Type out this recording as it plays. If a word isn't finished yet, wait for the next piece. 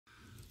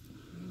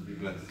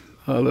blessed.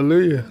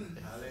 Hallelujah.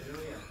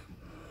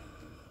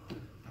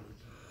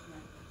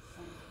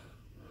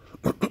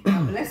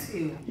 God bless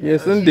you.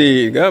 Yes,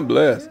 indeed. God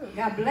bless.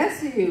 God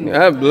bless you.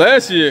 God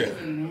bless you.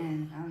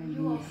 Amen.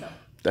 Hallelujah.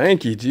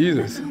 Thank you,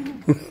 Jesus.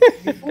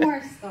 Before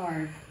I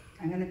start,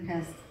 I'm going to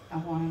pass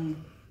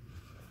one.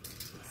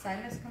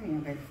 Silas, come here,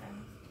 baby.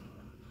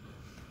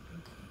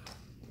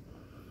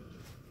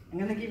 I'm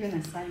going to give you an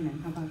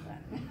assignment. How about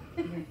that?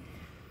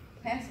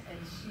 Pass a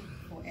sheet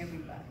for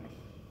everybody.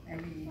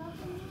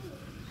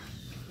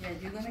 Yeah,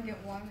 you're going to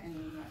get one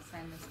and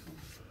Silas too.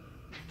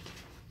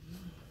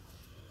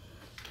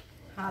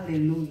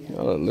 Hallelujah.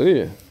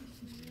 Hallelujah.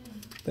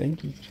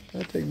 Thank you.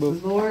 I'll take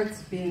both. The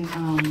Lord's been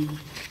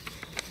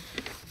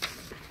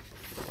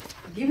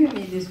giving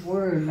me this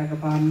word like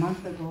about a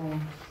month ago,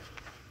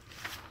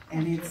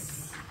 and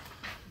it's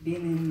been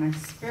in my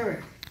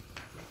spirit.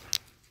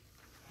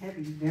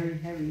 Heavy, very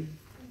heavy.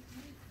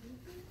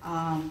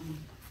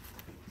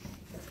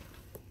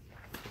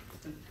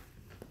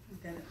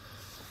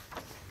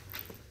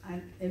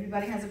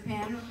 Everybody has a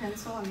pen or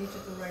pencil. I need you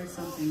to write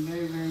something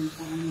very, very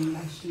important in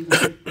that sheet of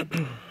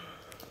paper.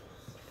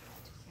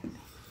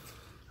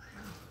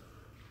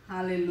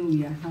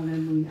 Hallelujah,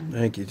 hallelujah.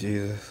 Thank you,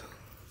 Jesus.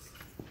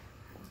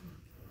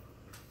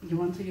 You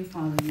want to your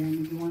Father,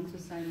 and you want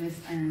to Silas,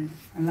 and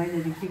I'd like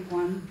you to pick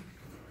one.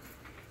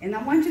 And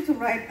I want you to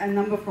write a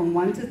number from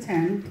 1 to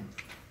 10.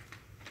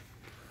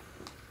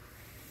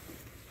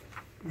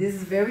 This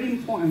is very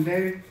important,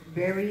 very,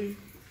 very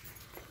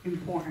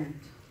important.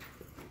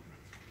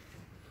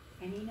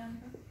 Any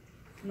number?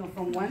 No,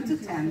 from 1 to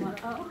 10.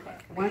 Oh, okay.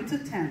 1 to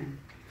 10.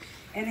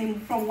 And then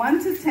from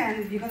 1 to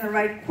 10, you're going to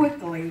write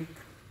quickly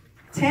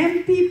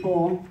 10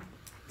 people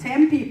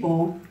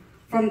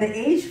from the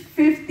age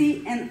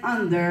 50 and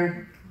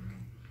under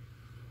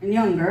and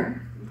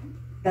younger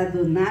that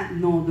do not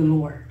know the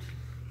Lord.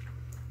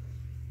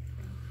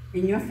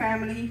 In your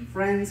family,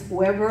 friends,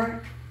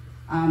 whoever,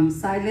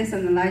 Silas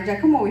and Elijah,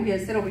 come over here,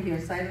 sit over here.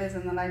 Silas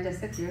and Elijah,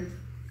 sit here.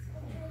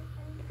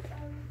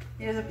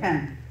 Here's a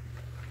pen.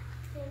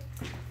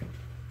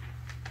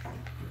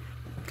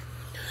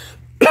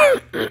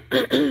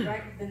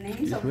 Write the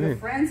names of your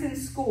friends in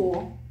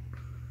school.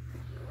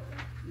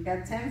 You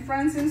got 10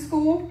 friends in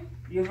school,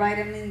 you write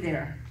them in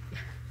there.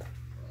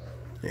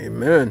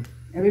 Amen.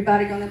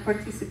 Everybody gonna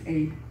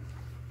participate.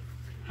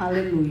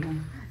 Hallelujah.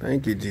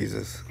 Thank you,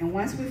 Jesus. And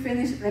once we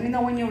finish, let me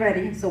know when you're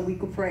ready so we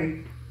could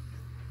pray.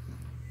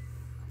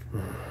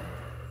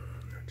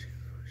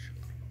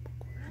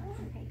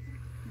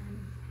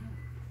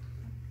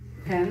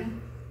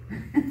 Pen.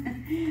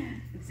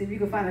 Let's see if you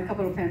can find a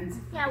couple of pens.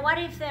 Yeah, what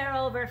if they're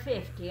over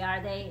 50?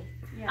 Are they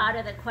out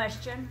of the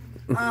question?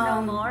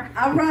 No more?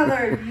 I'd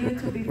rather you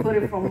to be put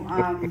it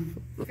from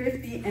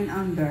 50 and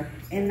under.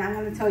 And I'm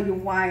going to tell you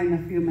why in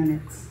a few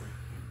minutes.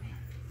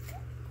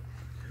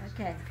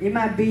 Okay. It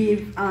might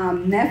be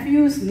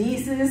nephews,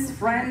 nieces,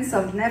 friends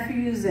of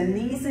nephews and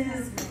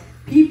nieces,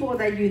 people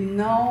that you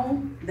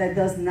know that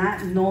does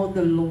not know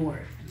the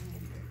Lord.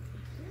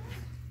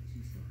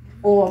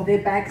 Or they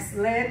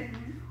backslid,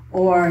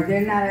 or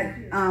they're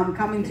not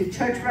coming to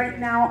church right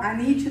now. I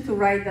need you to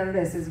write the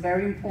list. It's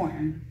very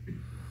important.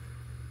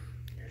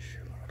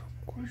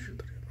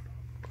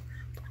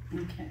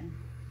 Okay.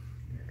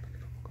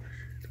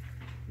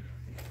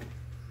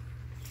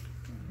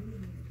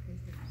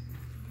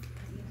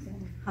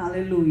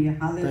 Hallelujah.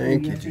 Hallelujah.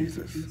 Thank you,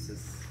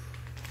 Jesus.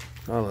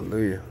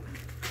 Hallelujah.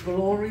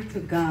 Glory to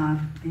God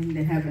in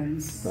the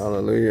heavens.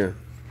 Hallelujah.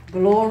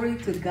 Glory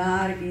to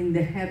God in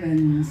the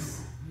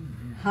heavens.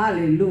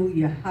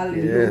 Hallelujah.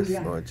 Hallelujah.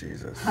 Yes, Lord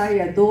Jesus. I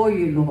adore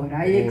you, Lord.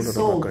 I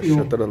exalt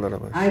you.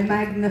 I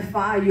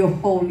magnify your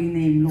holy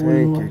name,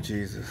 Lord. Thank you,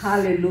 Jesus.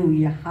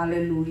 Hallelujah.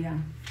 Hallelujah.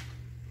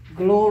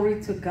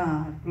 Glory to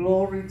God.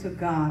 Glory to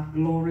God.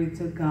 Glory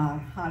to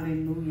God.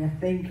 Hallelujah.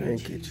 Thank you,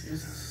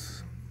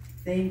 Jesus.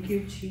 Thank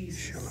you,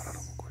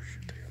 Jesus.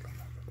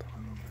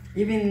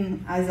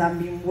 Even as I've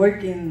been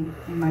working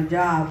in my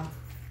job,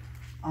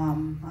 I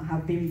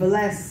have been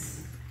blessed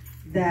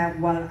that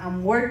while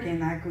I'm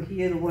working, I could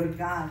hear the word of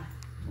God.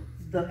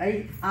 The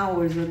 8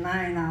 hours or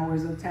 9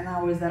 hours or 10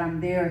 hours that I'm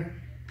there,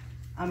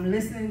 I'm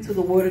listening to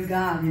the word of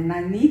God. And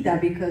I need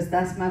that because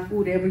that's my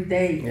food every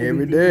day.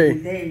 Every day.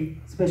 Every day.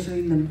 Especially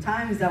in the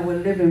times that we're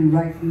living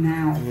right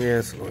now.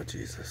 Yes, Lord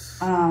Jesus.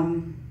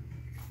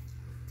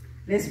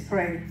 Let's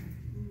pray.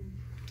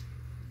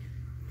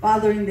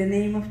 Father, in the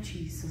name of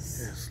Jesus,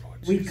 yes, Lord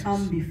we Jesus.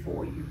 come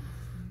before you.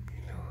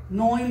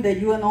 Knowing that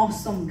you're an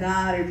awesome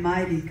God, a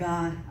mighty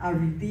God, a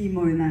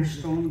redeemer and a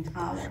strong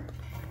tower.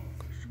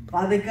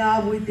 Father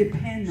God, we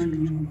depend on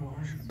you, Lord.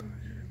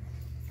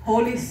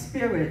 Holy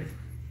Spirit,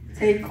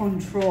 take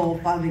control,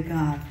 Father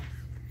God.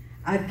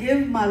 I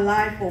give my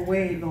life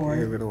away,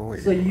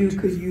 Lord, so you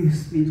could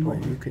use me,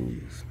 Lord. You can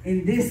use me.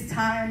 In this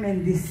time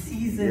and this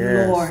season,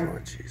 Yes, Lord,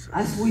 Lord Jesus.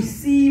 as we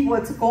see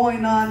what's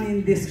going on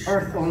in this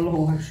earth, oh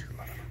Lord,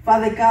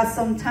 Father God,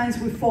 sometimes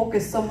we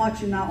focus so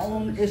much in our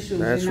own issues,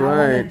 That's in our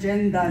right. own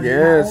agendas,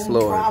 Yes, in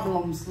our own Lord.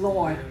 problems,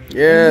 Lord.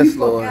 Yes, and we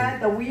Lord. forget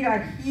that we are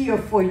here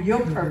for your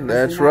purpose.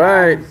 That's and not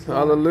right. ours, Lord.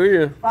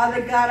 Hallelujah.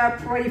 Father God, I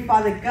pray,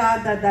 Father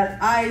God,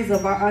 that eyes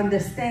of our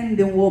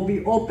understanding will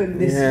be open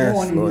this Yes,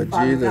 morning, Lord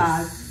Father Jesus.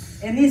 God.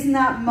 And it's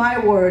not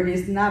my word,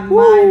 it's not my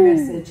Woo.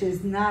 message,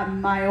 it's not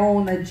my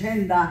own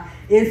agenda.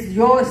 It's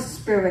your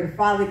spirit,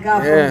 Father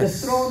God, Yes. from the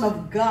throne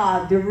of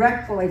God,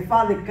 directly,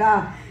 Father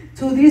God,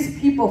 to these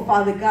people,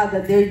 Father God,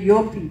 that they're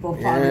your people,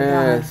 Father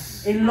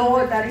Yes. God. And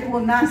Lord, that it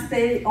will not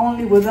stay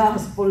only with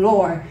us,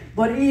 Lord,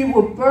 but it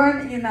will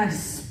burn in our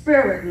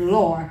spirit,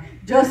 Lord.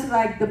 Just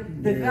like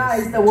the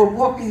guys that were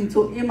walking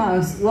to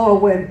Emmaus,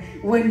 Lord,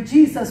 when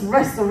Jesus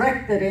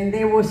resurrected and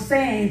they were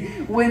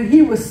saying, when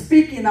he was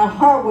speaking, our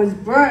heart was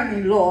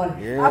burning, Lord.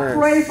 Yes. I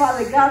pray,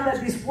 Father God,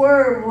 that this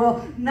word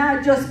will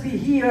not just be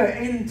here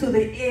into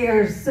the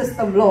air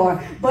system, Lord,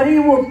 but it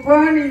will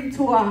burn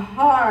into our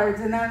hearts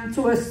and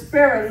into our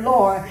spirit,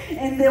 Lord,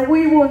 and that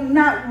we will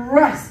not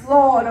rest,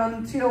 Lord,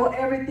 until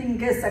everything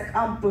gets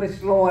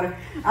accomplished, Lord.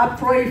 I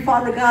pray,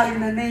 Father God,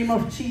 in the name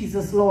of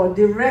Jesus, Lord,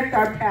 direct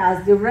our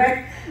paths,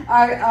 direct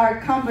our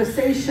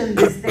conversation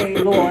this day,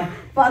 Lord.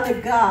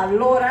 Father God,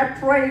 Lord, I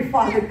pray,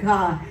 Father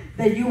God,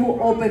 that you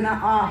will open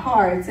our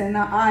hearts and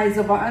our eyes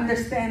of our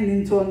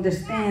understanding to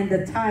understand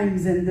the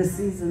times and the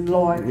season,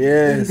 Lord.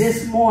 Yes. In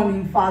this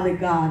morning, Father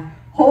God,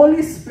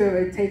 Holy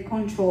Spirit, take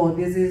control.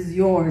 This is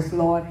yours,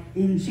 Lord.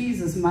 In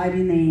Jesus'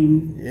 mighty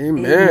name.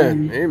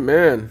 Amen.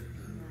 Amen.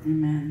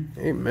 Amen.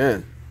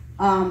 Amen.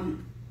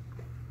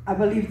 I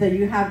believe that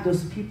you have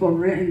those people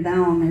written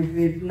down.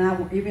 If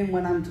not, even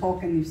when I'm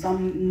talking, if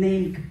some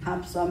name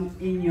pops up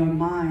in your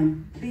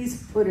mind,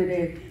 please put it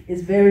in.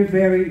 It's very,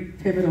 very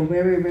pivotal,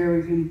 very,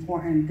 very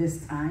important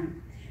this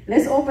time.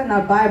 Let's open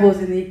our Bibles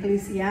in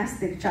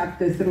Ecclesiastic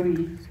chapter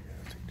 3.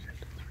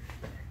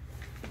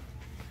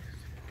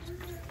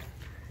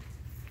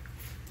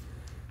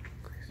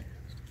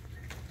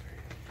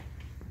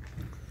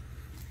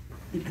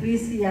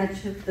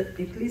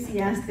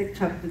 Ecclesiastic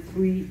chapter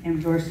 3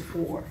 and verse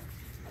 4.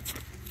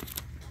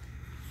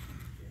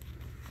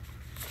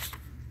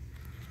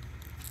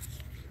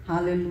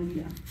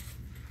 Hallelujah.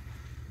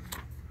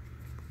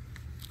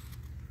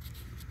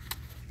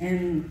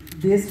 And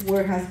this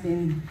word has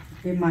been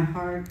in my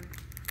heart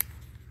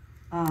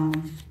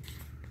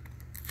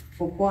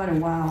for quite a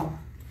while.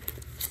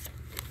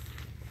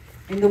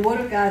 And the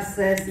word of God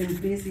says in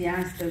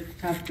Ecclesiastes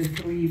chapter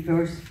 3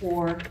 verse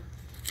 4,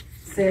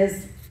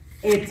 says,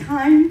 a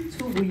time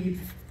to weep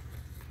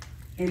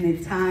and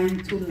a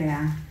time to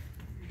laugh,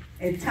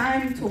 a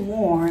time to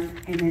mourn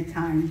and a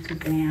time to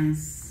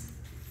dance.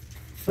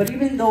 But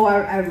even though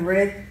I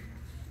read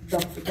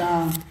the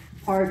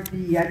part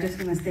B, I'm just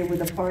going to stay with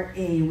the part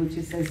A, which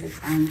it says a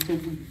time to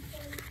weep.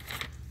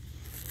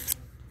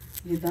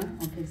 You done?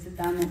 Okay, sit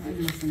down and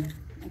listen.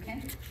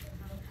 Okay?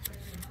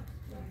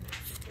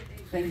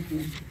 Thank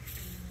you.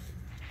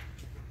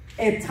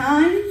 A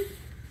time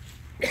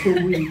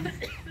to weep.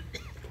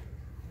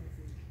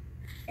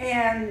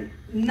 And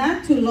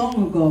not too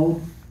long ago,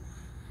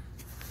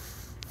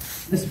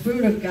 the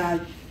Spirit of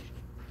God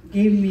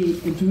gave me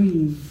a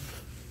dream.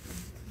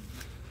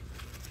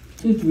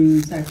 2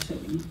 dreams,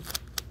 actually.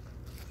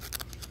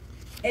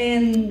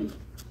 And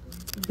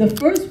the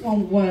first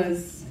one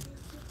was,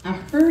 I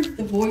heard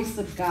the voice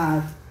of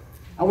God.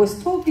 I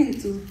was talking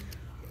to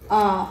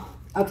a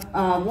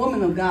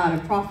woman of God,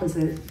 a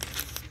prophetess,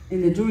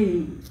 in the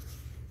dream.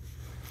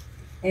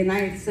 And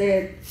I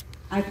said,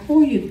 I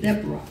call you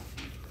Deborah.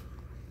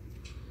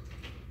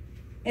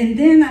 And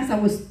then as I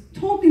was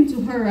talking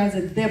to her as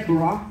a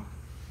Deborah,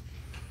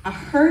 I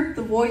heard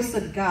the voice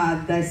of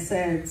God that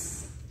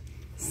says,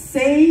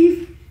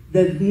 save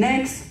the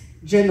next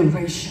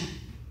generation.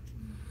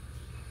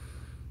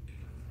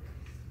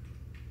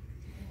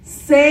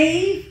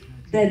 Save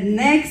the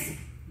next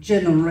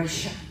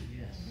generation.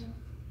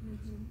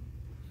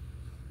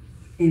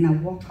 And I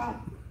woke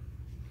up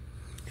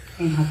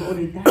and I wrote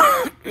it down.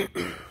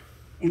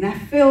 And I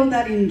feel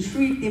that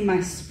intrigue in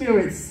my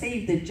spirit,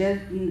 save the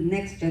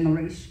next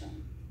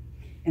generation.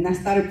 And I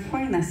started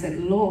praying. I said,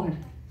 Lord,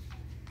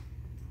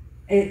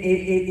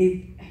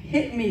 it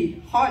hit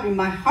me hard in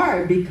my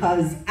heart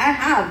because I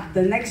have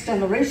the next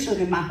generation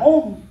in my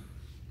home.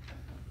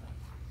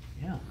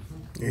 Yeah.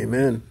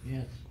 Amen.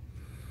 Yes.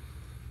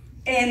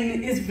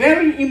 And it's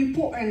very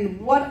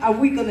important, what are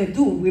we going to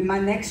do with my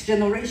next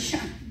generation?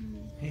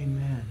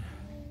 Amen.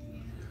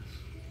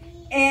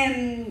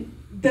 And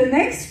the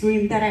next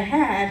dream that I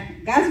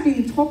had, God's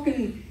been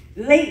talking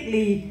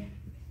lately,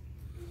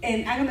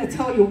 and I'm going to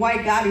tell you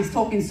why God is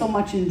talking so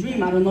much in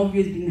dream. I don't know if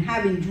you've been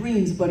having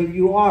dreams, but if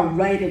you are,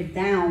 write it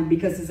down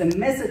because it's a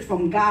message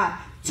from God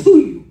to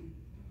you.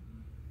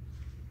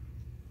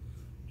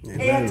 Amen.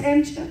 Pay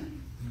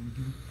attention.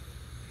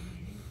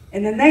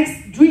 And the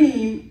next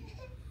dream,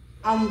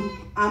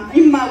 I'm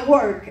in my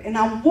work and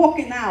I'm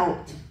walking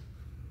out.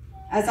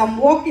 As I'm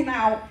walking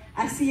out,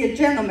 I see a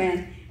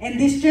gentleman, and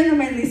this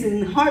gentleman is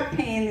in heart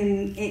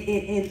pain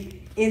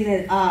in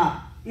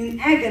in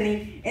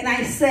agony, and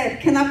I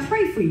said, can I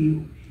pray for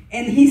you?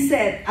 And he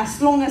said,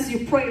 as long as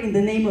you pray in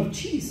the name of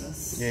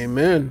Jesus.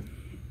 Amen.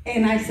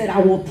 And I said, I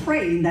will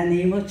pray in the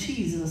name of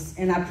Jesus.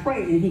 And I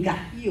prayed, and he got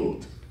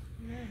healed.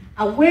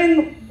 I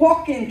went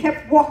walking,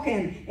 kept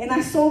walking, and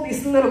I saw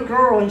this little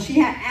girl, and she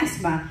had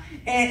asthma.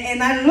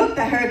 And I looked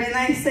at her, and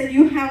I said,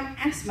 you have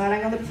asthma,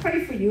 and I'm going to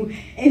pray for you.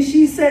 And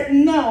she said,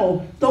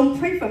 no, don't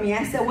pray for me.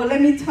 I said, well,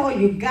 let me tell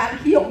you, God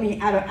healed me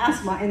out of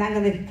asthma, and I'm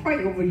going to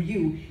pray over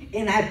you.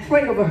 And I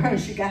prayed over her, and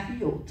she got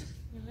healed.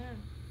 Amen.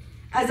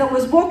 As I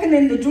was walking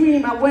in the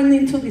dream, I went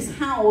into this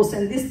house,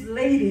 and this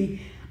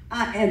lady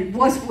and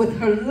was with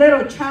her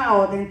little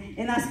child,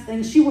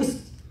 and she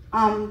was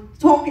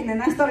talking,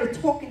 and I started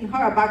talking to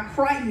her about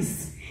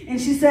Christ.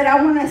 And she said,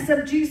 I want to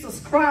accept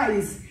Jesus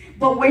Christ,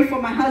 but wait for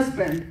my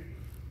husband.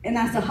 And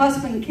as the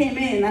husband came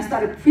in, I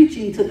started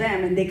preaching to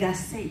them, and they got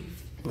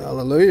saved.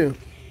 Hallelujah.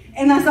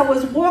 And as I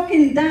was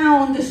walking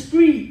down the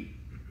street,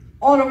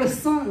 all of a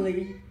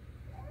sudden,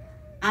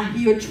 I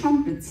hear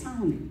trumpets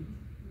sounding.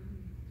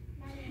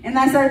 And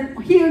as I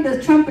hear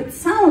the trumpet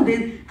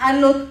sounding, I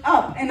looked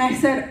up, and I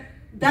said,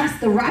 that's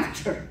the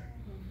rapture.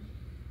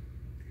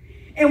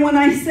 And when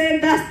I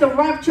said that's the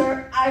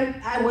rapture,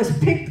 I was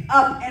picked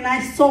up, and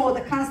I saw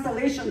the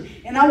constellation,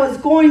 and I was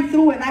going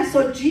through, and I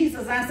saw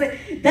Jesus, and I said,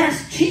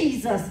 that's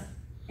Jesus.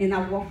 And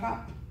I woke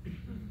up.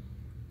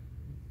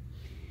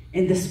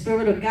 And the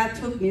Spirit of God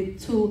took me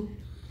to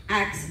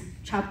Acts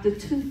chapter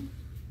 2.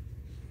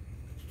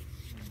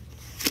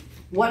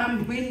 What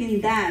I'm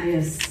bringing that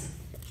is,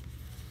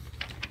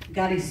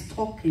 God is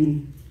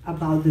talking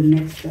about the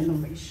next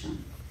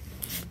generation.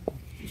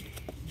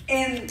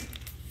 And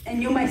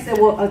you might say,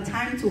 well, a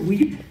time to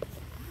weep?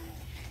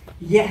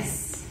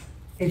 Yes,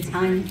 a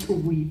time to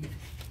weep.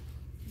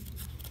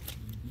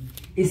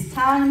 It's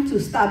time to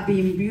stop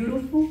being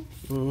beautiful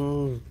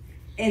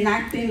and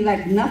acting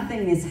like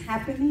nothing is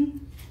happening.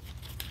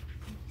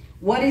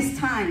 What is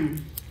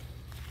time?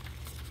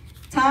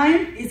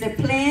 Time is a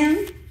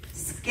plan,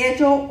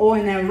 schedule, or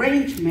an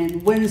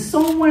arrangement when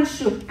something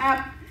should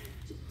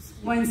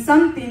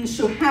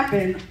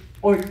happen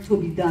or to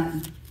be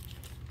done.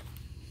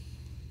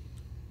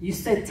 You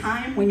set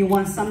time when you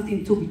want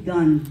something to be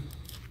done.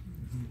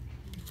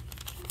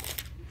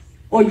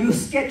 Or you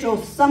schedule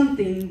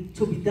something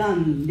to be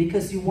done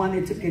because you want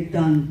it to get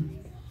done.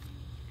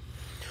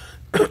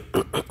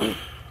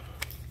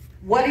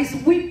 What is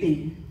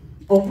weeping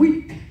or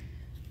weep?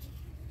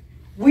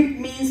 Weep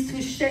means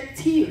to shed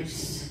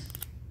tears,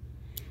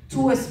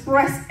 to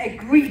express a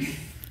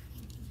grief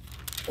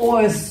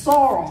or a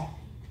sorrow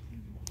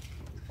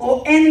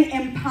or any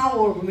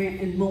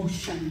empowerment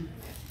emotion.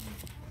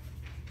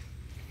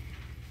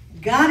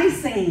 God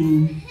is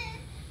saying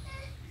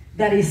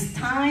that it's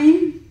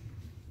time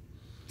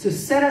to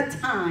set a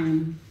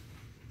time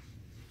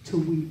to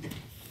weep.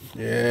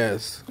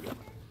 Yes.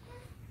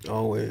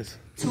 Always.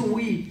 To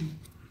weep.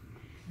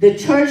 The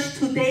church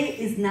today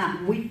is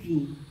not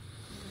weeping.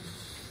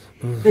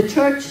 The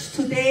church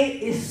today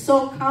is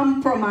so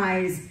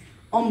compromised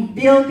on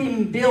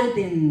building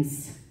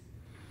buildings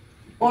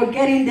or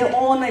getting their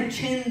own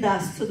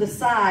agendas to the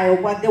side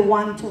of what they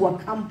want to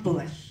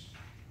accomplish.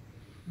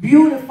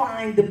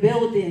 Beautifying the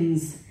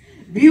buildings,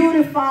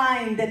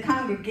 beautifying the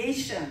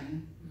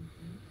congregation,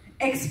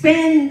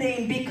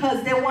 expanding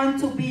because they want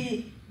to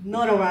be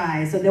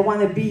notarized or they want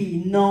to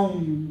be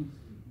known.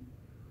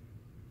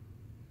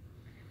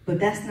 But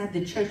that's not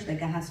the church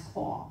that God has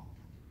called.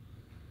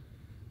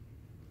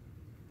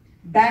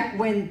 Back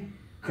when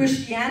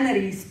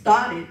Christianity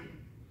started,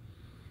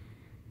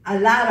 a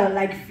lot of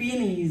like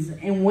Phineas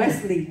and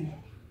Wesley,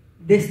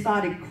 they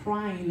started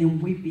crying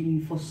and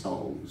weeping for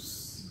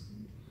souls.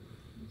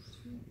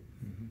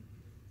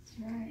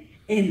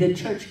 And the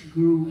church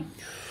grew.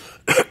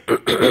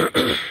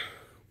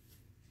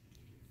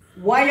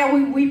 Why are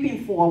we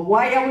weeping for?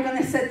 Why are we going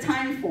to set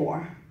time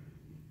for?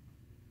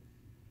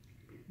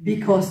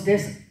 Because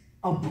there's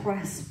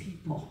oppressed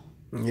people.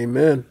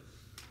 Amen.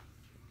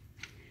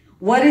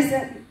 What is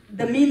it?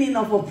 The meaning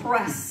of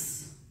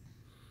oppress?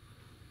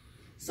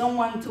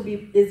 Someone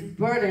is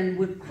burdened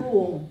with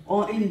cruel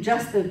or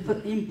injustice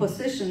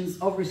impositions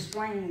of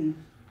restraint.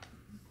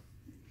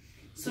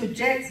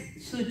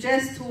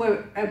 Suggest to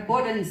a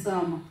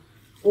burdensome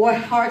or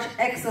harsh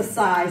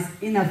exercise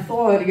in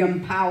authority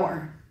and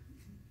power.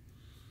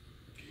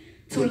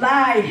 To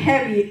lie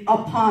heavy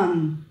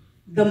upon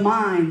the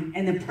mind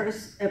and a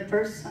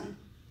person.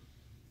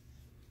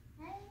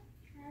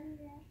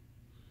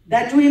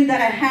 That dream that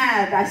I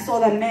had, I saw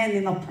the man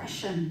in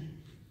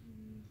oppression.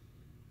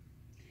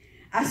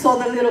 I saw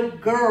the little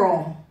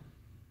girl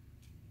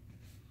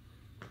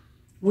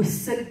with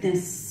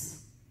sickness.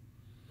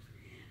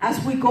 As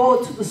we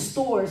go to the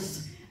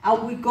stores, as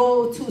we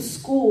go to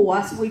school,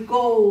 as we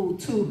go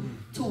to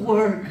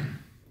work,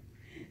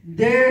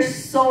 there's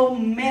so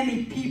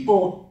many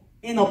people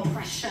in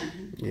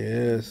oppression.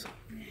 Yes.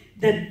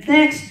 The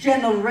next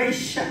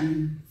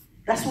generation.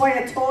 That's why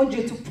I told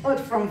you to put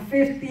from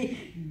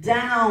 50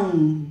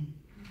 down.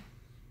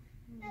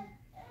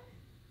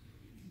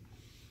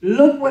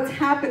 Look what's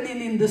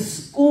happening in the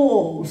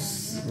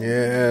schools.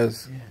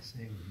 Yes. Yes.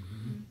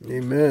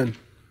 Amen.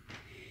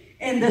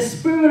 And the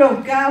Spirit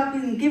of God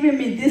been giving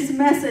me this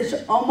message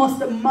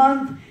almost a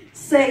month.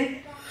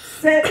 Say,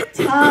 set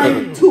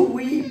time to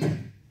weep.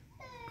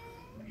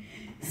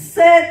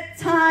 Set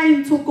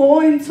time to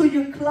go into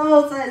your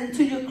closet,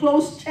 into your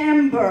closed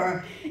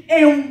chamber,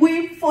 and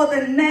weep for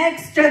the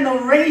next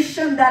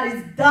generation that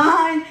is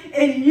dying,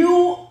 and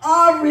you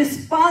are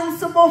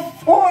responsible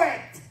for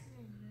it.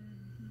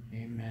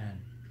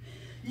 Amen.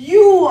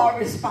 You are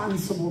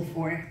responsible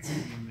for it.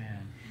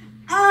 Amen.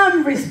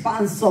 I'm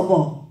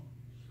responsible.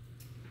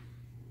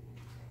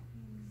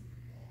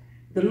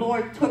 The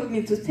Lord took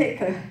me to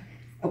take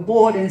a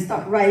board and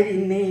start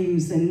writing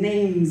names and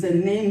names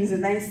and names.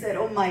 And I said,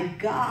 oh my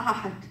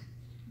God.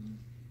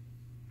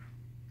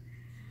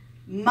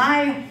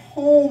 My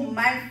home,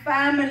 my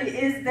family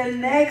is the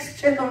next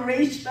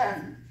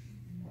generation.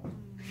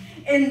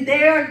 And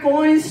they're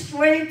going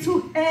straight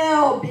to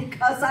hell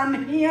because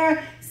I'm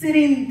here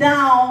sitting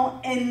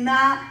down and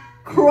not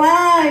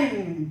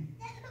crying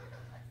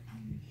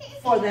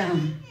for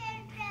them.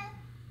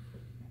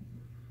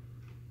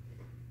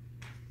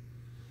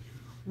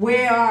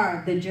 Where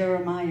are the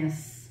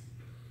Jeremiahs?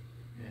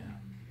 Yeah.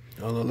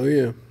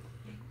 Hallelujah.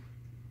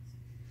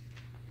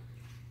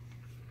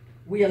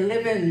 We are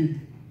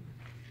living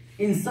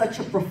in such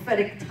a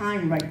prophetic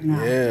time right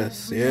now.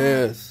 Yes,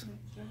 yes.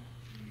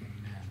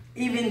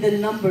 Even the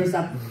numbers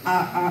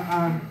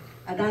are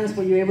Adonis,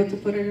 were you able to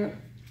put it up?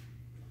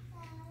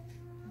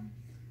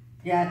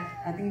 Yeah,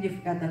 I think you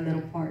forgot that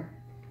little part.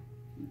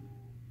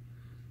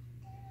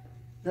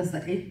 That's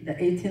the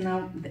 18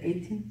 out, the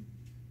 18?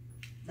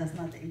 That's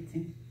not the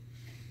 18.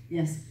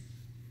 Yes.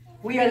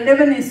 We are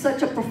living in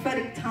such a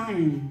prophetic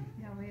time.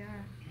 Yeah, we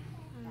are.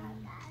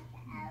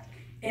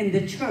 And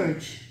the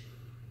church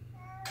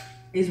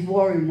is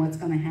worrying what's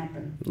going to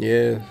happen.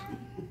 Yes.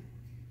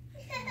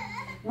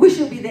 We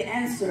should be the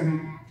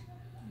answer.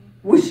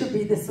 We should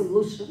be the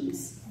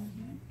solutions.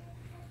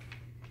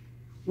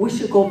 We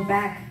should go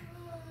back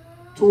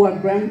to our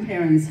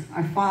grandparents,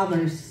 our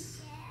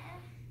fathers.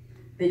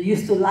 They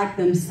used to lock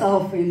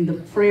themselves in the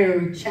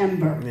prayer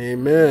chamber.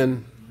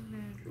 Amen.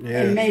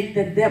 Yes. And make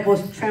the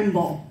devils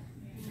tremble.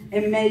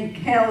 And make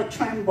hell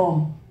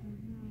tremble.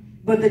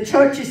 But the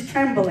church is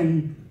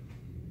trembling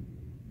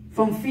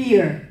from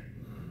fear.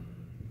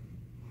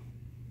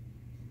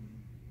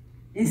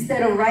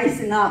 Instead of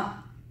rising up.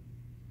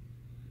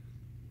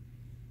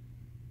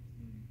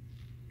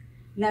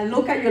 Now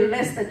look at your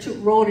list that you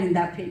wrote in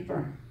that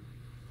paper.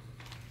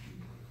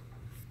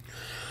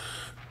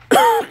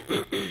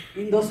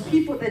 In those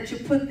people that you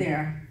put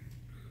there.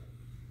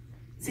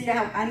 See,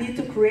 I need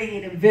to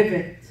create a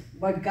vivid,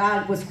 what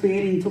God was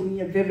creating to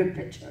me, a vivid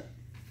picture.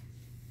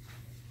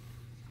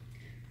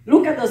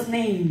 Look at those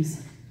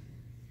names.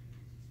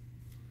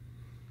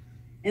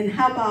 And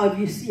how about if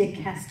you see a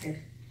casket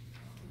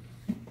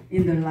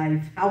in their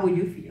life? How will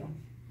you feel?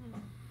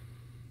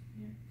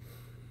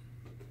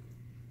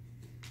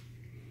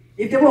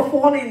 If they were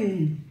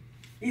falling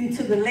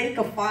into the lake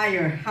of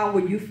fire, how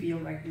will you feel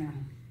right now?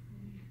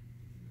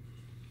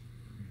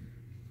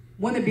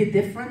 Wouldn't it be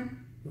different?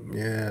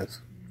 Yes.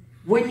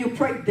 When you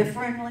pray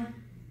differently?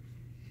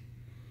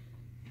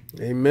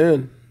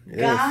 Amen.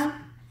 Yes. God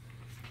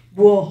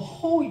will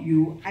hold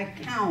you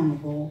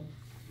accountable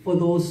for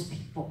those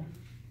people.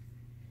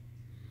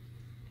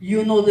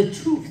 You know the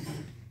truth.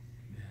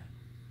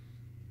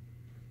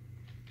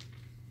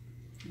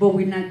 But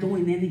we're not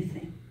doing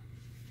anything.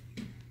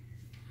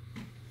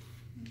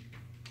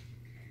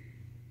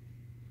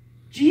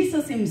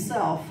 Jesus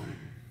himself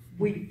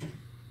wept.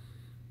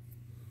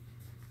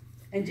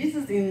 And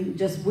Jesus didn't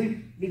just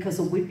weep because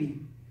of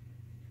weeping.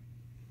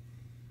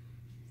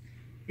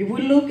 If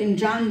we look in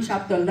John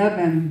chapter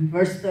 11,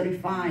 verse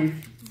 35,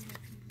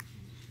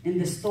 in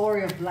the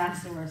story of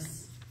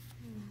Lazarus,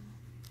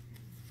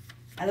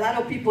 a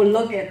lot of people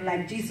look at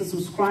like Jesus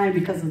was crying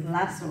because of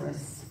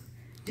Lazarus.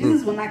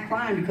 Jesus was not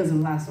crying because of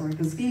Lazarus,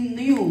 because he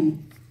knew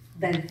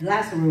that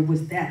Lazarus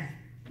was dead.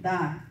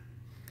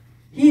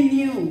 He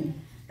knew.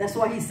 That's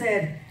why he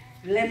said,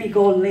 let me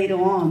go later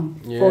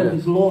on for the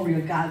glory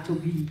of God to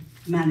be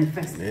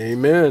manifested.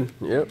 Amen.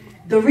 Yep.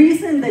 The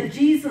reason that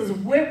Jesus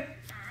wept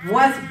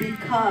was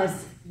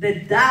because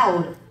the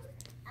doubt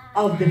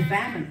of the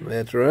family.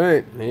 That's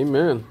right.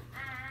 Amen.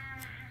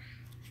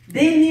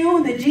 They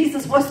knew that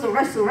Jesus was the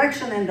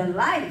resurrection and the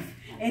life.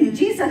 And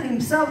Jesus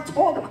himself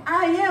told them,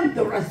 I am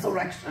the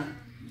resurrection.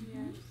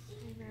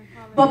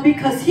 But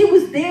because he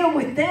was there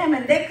with them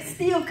and they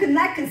still could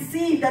not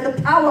conceive that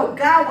the power of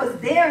God was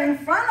there in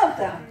front of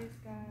them.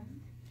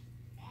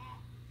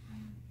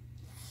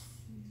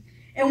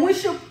 And we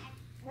should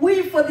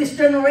weep for this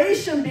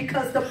generation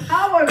because the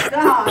power of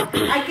God,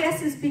 I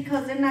guess it's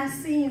because they're not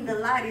seeing the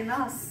light in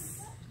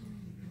us.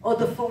 Or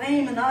the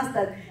flame in us,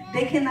 that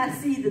they cannot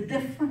see the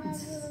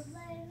difference.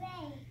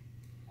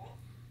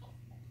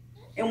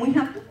 And we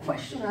have to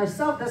question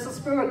ourselves. That's the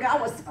Spirit of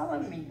God was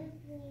telling me.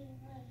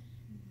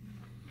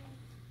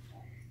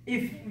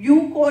 If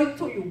you go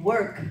to your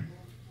work,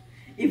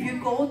 if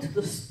you go to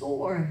the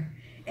store,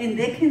 and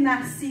they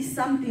cannot see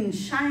something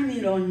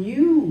shining on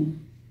you,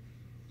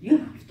 you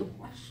have to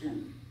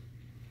question.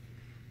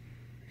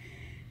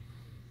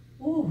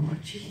 Oh,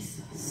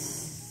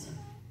 Jesus.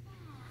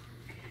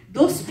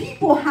 Those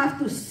people have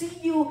to see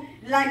you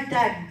like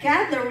that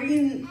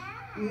gathering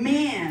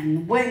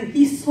man. When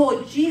he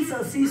saw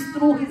Jesus, he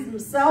threw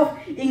himself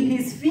in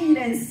his feet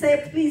and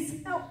said,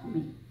 please help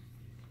me.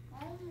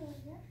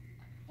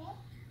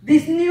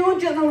 This new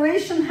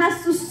generation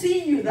has to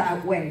see you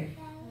that way.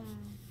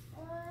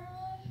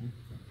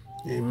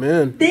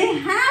 Amen. They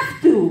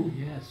have to.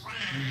 Yes.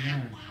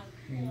 Amen.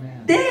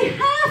 Amen. They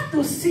have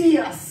to see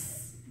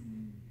us.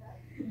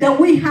 That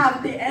we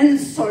have the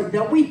answer.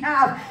 That we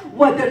have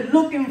what they're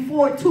looking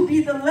for to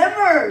be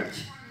delivered.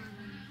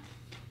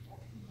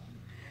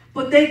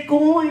 But they're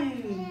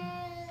going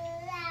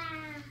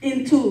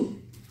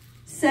into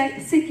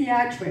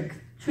psychiatric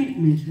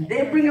treatment.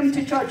 They bring them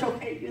to church.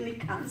 Okay, you need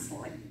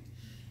counseling.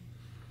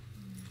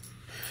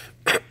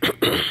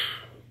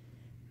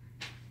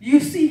 You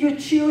see your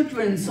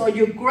children or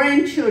your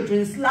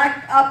grandchildren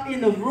locked up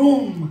in a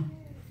room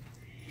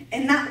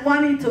and not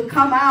wanting to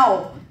come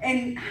out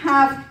and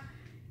have,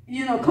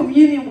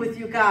 communion with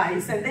you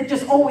guys. And they're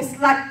just always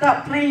locked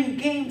up playing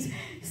games.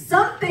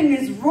 Something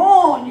is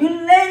wrong.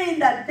 You're letting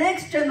that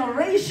next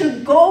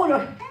generation go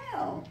to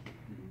hell.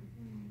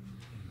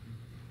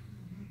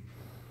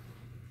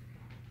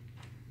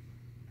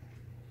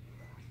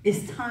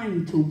 It's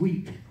time to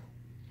weep.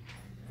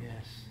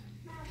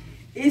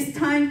 It's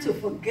time to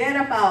forget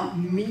about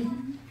me.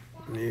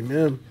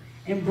 Amen.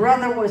 And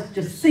brother was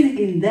just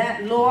singing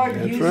that, Lord,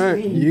 That's use right.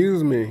 me.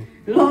 Use me.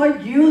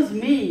 Lord, use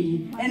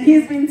me. And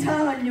he's been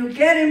telling you,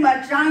 get in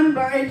my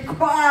chamber and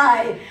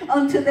cry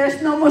until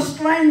there's no more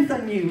strength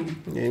in you.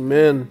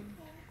 Amen.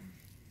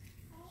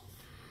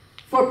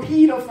 For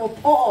Peter, for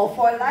Paul,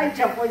 for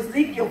Elijah, for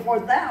Ezekiel, for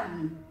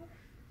them.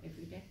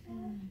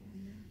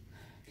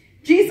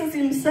 Jesus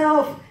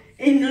himself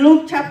in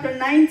Luke chapter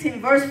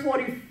 19, verse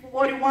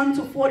 41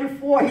 to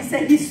 44, he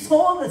said he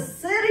saw the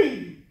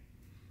city.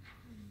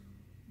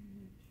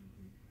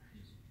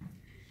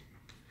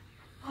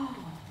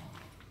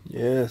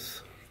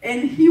 Yes.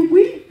 And he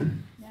wept.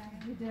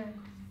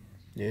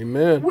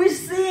 Amen. We're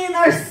seeing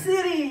our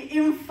city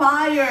in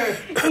fire,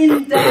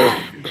 in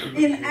death,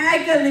 in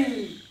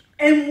agony.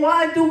 And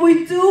what do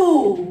we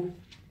do?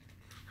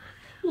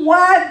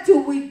 What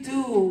do we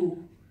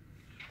do?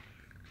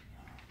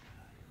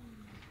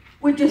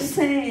 We're just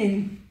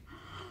saying,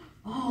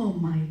 oh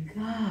my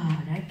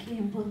God, I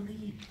can't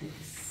believe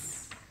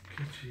this.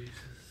 Thank you, Jesus.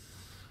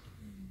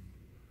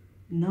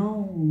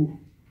 No.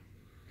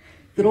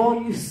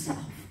 Throw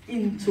yourself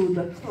into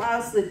the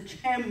closet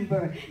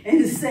chamber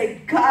and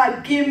say,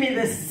 God, give me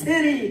the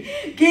city.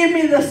 Give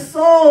me the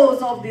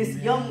souls of these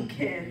young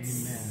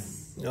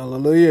kids. Amen.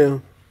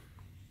 Hallelujah.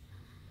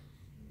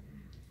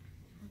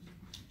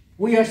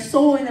 We are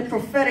so in a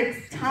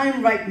prophetic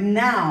time right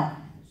now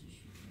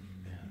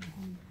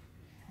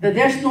that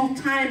there's no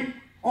time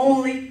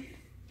only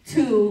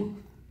to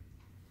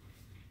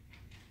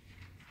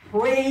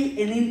pray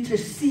and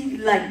intercede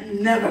like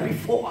never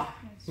before.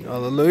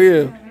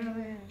 Hallelujah.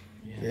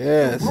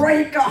 Yes.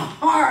 Break our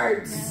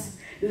hearts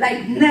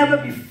like never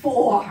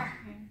before.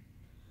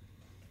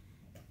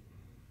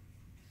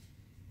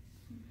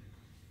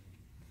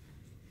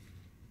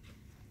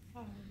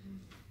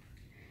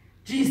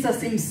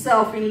 Jesus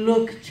himself in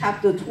Luke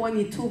chapter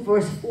 22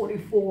 verse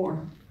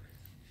 44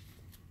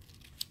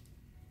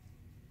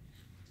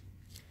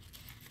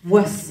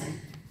 was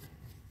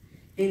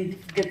in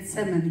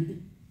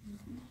Gethsemane,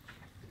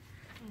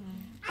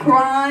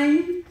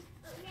 crying,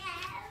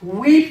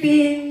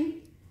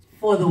 weeping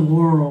for the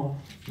world.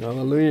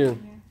 Hallelujah.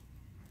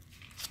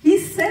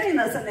 He's setting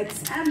us an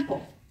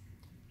example.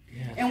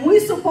 Yes. And we're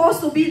supposed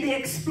to be the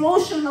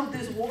explosion of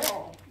this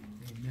world.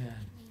 Amen.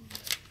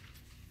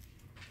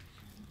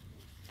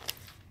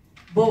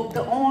 But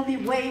the only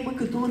way we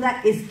could do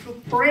that is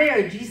through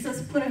prayer.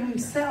 Jesus put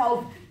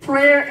himself,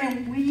 prayer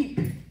and weep.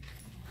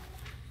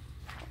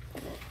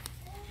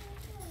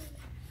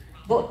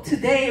 But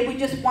today we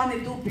just want to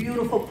do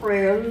beautiful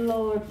prayer.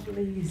 Lord,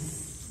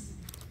 please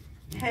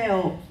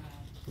help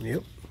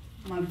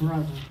my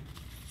brother.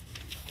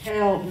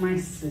 Help my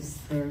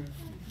sister.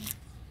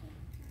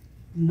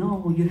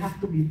 No, you have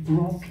to be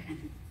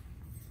broken.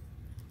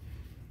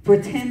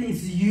 Pretend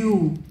it's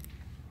you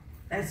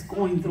that's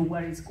going through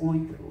what it's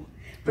going through.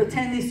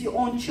 Pretend it's your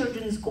own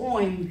children's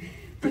going.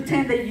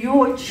 Pretend that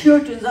your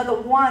children are the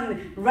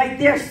one right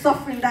there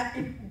suffering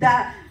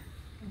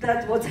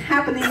that's what's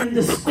happening in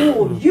the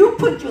school. You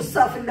put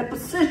yourself in the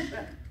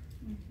position.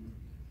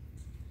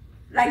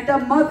 Like the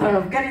mother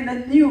of getting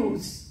the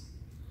news.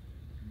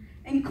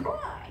 And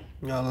cry.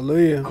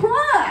 Hallelujah.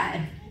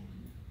 Cry.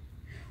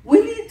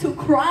 We need to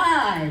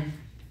cry.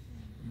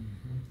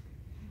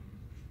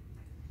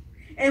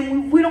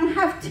 And we don't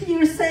have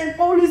tears saying,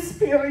 Holy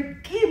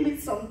Spirit, give me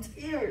some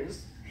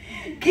tears.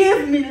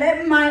 Give me,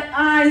 let my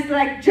eyes,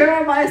 like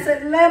Jeremiah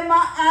said, let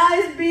my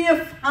eyes be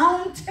a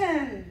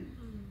fountain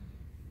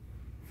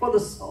for the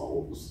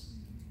souls.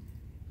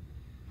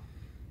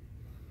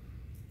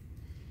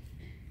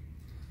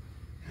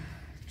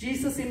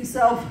 Jesus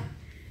himself,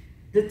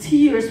 the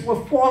tears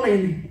were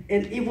falling,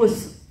 and it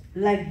was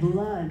like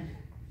blood.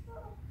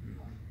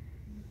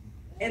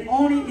 And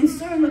only in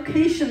certain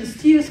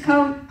occasions, tears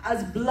come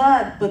as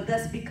blood, but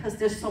that's because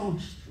there's so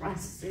much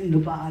stress in the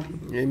body.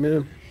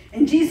 Amen.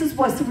 And Jesus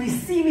was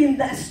receiving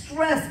that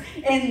stress.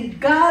 And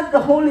God,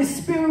 the Holy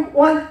Spirit,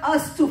 wants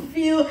us to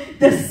feel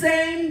the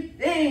same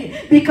thing.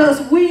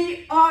 Because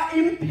we are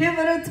in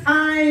pivotal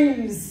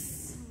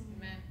times.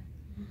 Amen.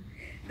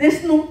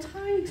 There's no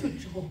time to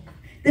joke.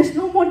 There's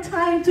no more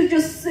time to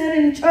just sit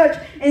in church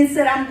and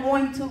say, I'm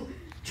going to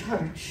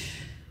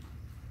church.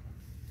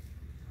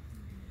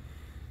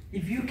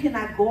 If you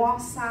cannot go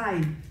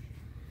outside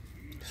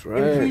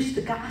and preach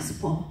the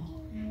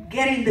gospel,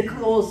 get in the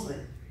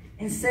closet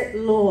and say,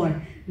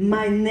 Lord,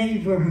 my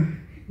neighbor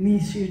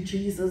needs you,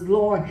 Jesus.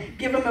 Lord,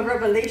 give him a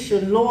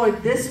revelation.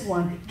 Lord, this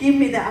one, give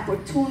me the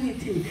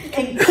opportunity.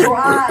 And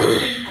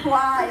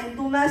cry, and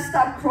do not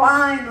stop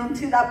crying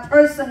until that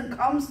person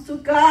comes to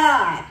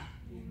God.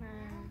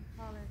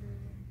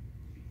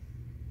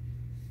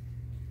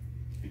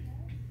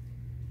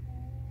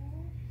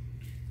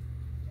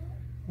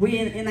 We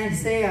in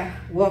Isaiah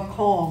were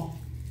called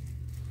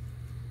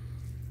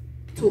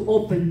to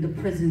open the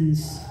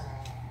prisons.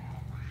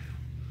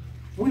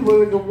 We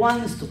were the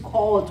ones to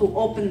call to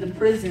open the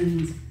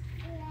prisons,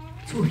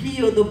 to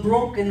heal the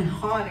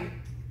brokenhearted.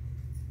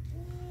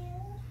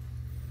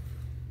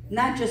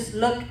 Not just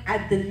look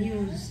at the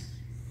news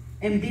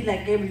and be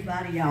like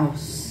everybody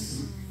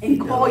else and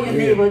call your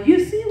neighbor.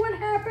 You see what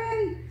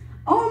happened?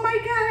 Oh my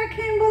God, I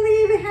can't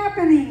believe it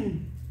happening.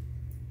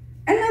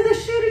 Another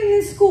shooting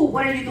in school.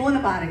 What are you doing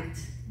about it?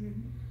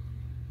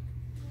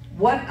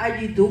 What are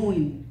you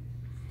doing?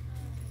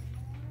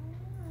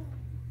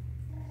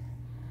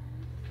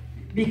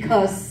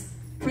 Because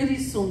pretty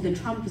soon the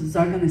trumpets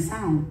are going to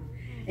sound.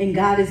 And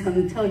God is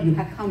going to tell you,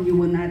 how come you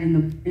were not in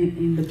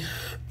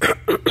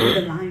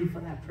the line for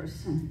that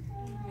person?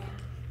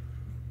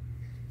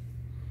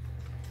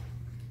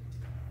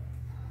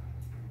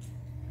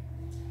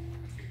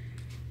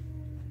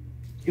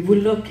 If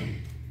we look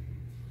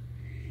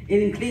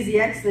in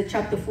Ecclesiastes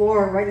chapter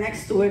 4, right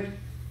next to it,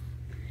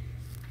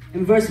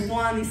 in verse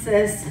 1, he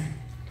says,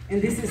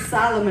 and this is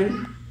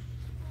Solomon,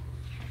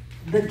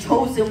 the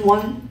chosen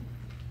one,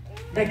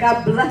 that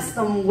God blessed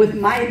them with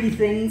mighty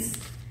things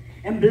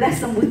and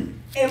blessed them with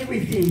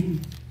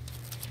everything.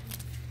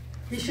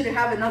 He should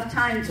have enough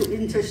time to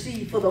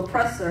intercede for the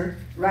oppressor,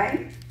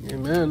 right?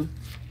 Amen.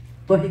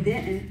 But he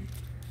didn't.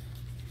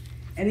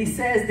 And he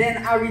says,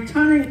 then I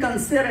return and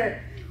consider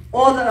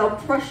all the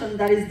oppression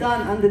that is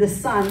done under the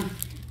sun,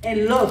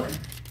 and look,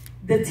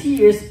 the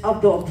tears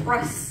of the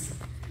oppressed,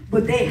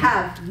 but they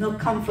have no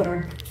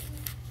comforter.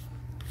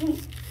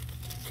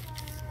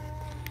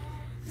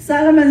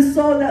 Solomon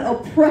saw the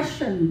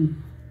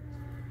oppression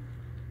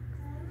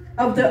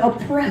of the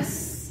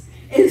oppressed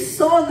and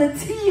saw the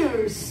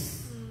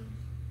tears.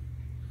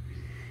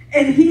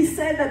 And he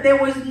said that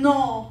there was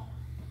no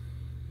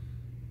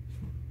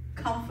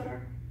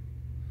comforter.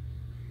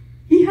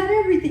 He had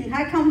everything.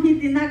 How come he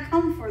did not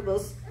comfort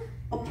those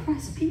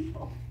oppressed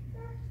people?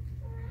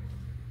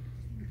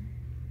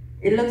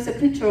 It looks a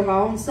picture of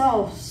our own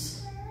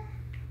selves.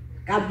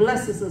 God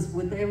blesses us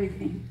with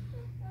everything.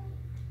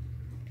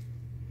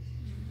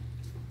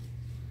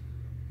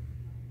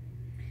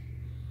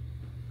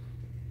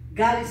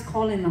 God is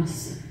calling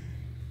us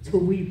to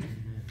weep.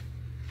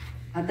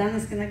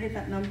 Adonis, can I get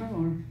that number?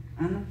 Or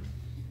Anna?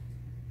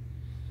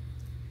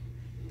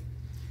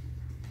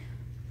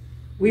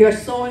 We are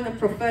sowing the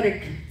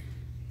prophetic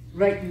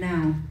right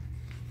now.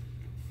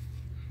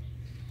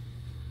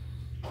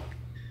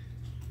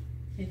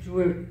 If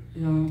you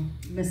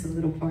miss a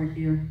little part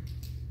here.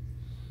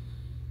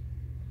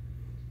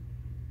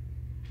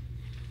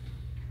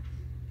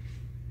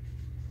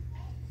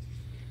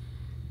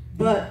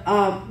 But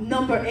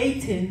number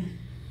 18,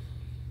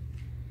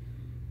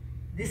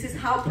 this is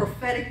how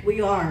prophetic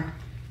we are.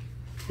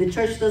 The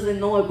church doesn't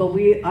know it, but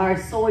we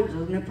are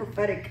soldiers in a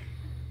prophetic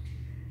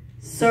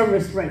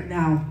service right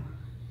now,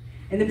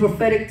 in the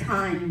prophetic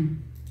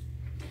time.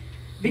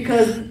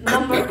 Because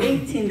number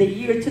 18, the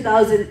year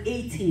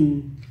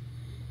 2018,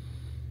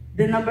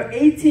 the number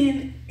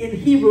 18 in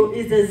Hebrew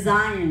is a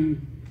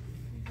Zion.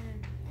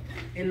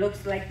 It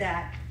looks like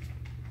that.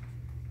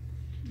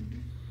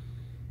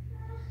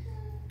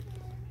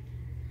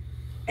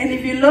 And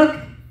if you look,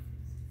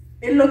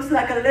 it looks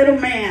like a little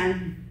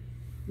man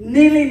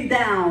kneeling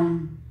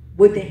down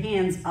with the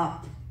hands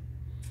up.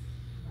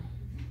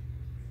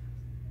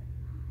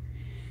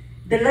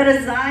 The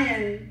letter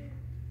Zion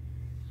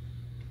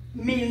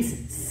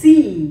means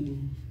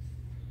seeing.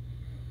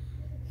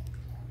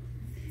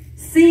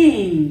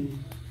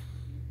 Seeing.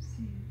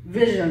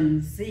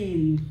 Vision,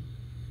 seeing.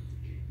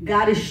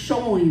 God is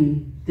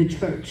showing the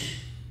church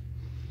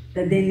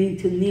that they need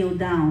to kneel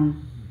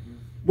down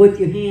with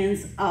your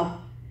hands up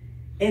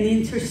and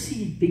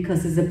intercede,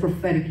 because it's a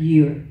prophetic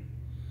year.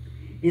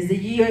 It's the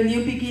year of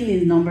new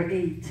beginnings, number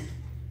 8.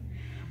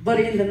 But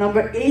in the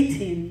number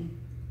 18,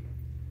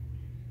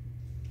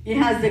 it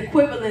has the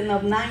equivalent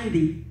of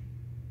 90.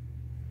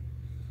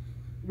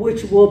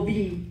 which will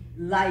be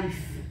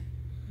life,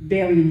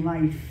 bearing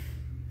life.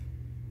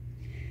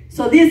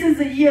 So this is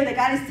a year that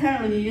God is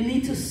telling you, you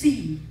need to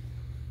see.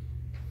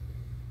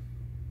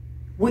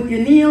 With your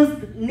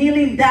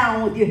kneeling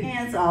down, with your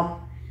hands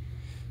up,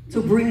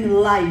 to bring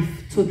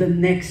life to the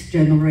next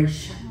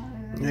generation.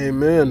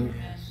 Amen.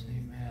 Yes,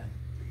 amen.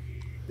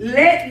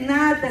 Let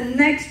not the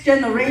next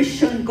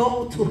generation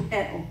go to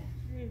hell.